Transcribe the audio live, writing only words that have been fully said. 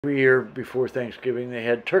Every year before Thanksgiving, they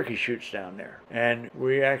had turkey shoots down there. And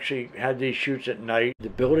we actually had these shoots at night. The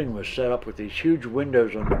building was set up with these huge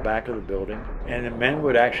windows on the back of the building. And the men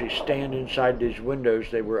would actually stand inside these windows.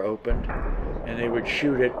 They were opened. And they would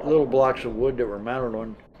shoot at little blocks of wood that were mounted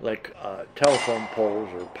on like telephone poles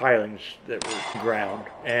or pilings that were ground.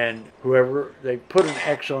 And whoever, they put an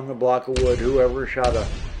X on the block of wood. Whoever shot a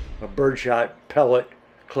birdshot pellet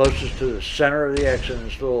closest to the center of the X in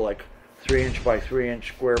this little like 3-inch by 3-inch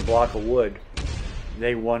square block of wood,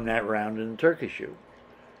 they won that round in the turkey shoot.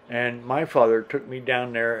 And my father took me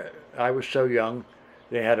down there. I was so young,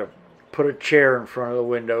 they had to put a chair in front of the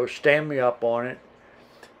window, stand me up on it,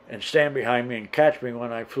 and stand behind me and catch me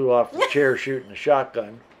when I flew off the chair shooting the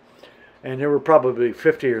shotgun. And there were probably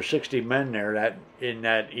 50 or 60 men there in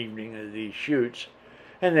that evening of these shoots,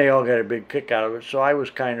 and they all got a big kick out of it. So I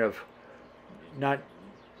was kind of not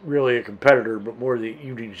really a competitor, but more the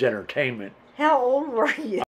evening's entertainment. How old were you?